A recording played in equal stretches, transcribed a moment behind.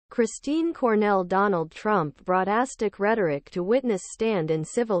Cornell Donald Trump brought astic rhetoric to witness stand in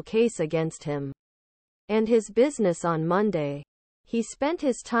civil case against him and his business on Monday. He spent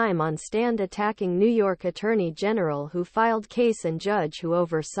his time on stand attacking New York Attorney General who filed case and judge who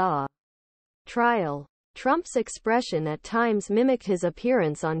oversaw trial. Trump's expression at times mimicked his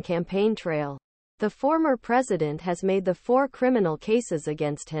appearance on campaign trail. The former president has made the 4 criminal cases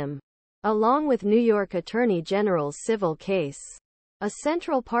against him, along with New York Attorney General's civil case. A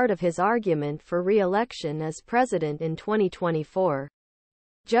central part of his argument for re-election as president in 2024.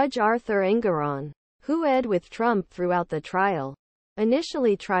 Judge Arthur Engoron, who ed with Trump throughout the trial,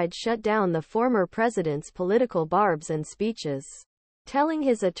 initially tried shut down the former president's political barbs and speeches, telling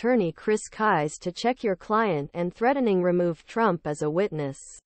his attorney Chris Kise to check your client and threatening remove Trump as a witness.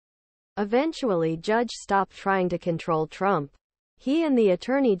 Eventually, Judge stopped trying to control Trump. He and the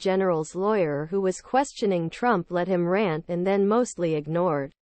Attorney General's lawyer who was questioning Trump let him rant and then mostly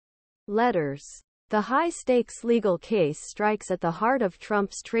ignored letters. The high-stakes legal case strikes at the heart of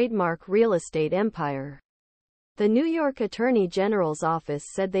Trump's trademark real estate empire. The New York Attorney General's office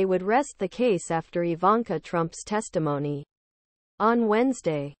said they would rest the case after Ivanka Trump's testimony on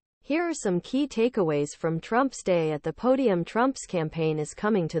Wednesday. Here are some key takeaways from Trump's day at the podium. Trump's campaign is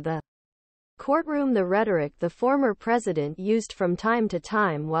coming to the courtroom. The rhetoric the former president used from time to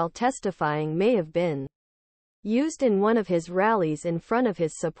time while testifying may have been used in one of his rallies in front of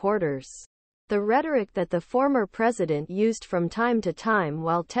his supporters. The rhetoric that the former president used from time to time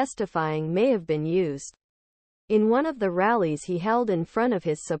while testifying may have been used in one of the rallies he held in front of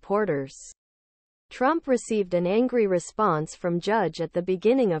his supporters. Trump received an angry response from Judge at the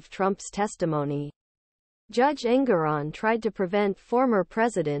beginning of Trump's testimony. Judge Engoron tried to prevent former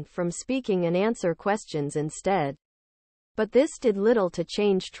president from speaking and answer questions instead. But this did little to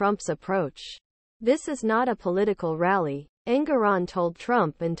change Trump's approach. This is not a political rally, Engoron told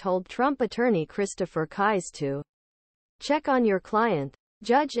Trump and told Trump attorney Christopher Kise to check on your client.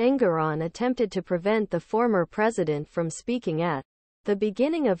 Judge Engoron attempted to prevent the former president from speaking at the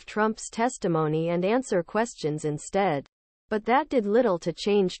beginning of Trump's testimony and answer questions instead. But that did little to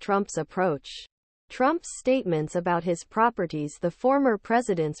change Trump's approach. Trump's statements about his properties, the former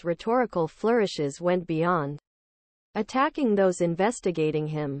president's rhetorical flourishes, went beyond attacking those investigating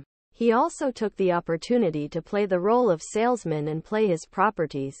him. He also took the opportunity to play the role of salesman and play his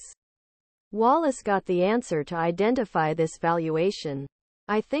properties. Wallace got the answer to identify this valuation.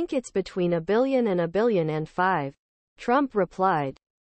 I think it's between $1 billion and $1.5 billion. Trump replied.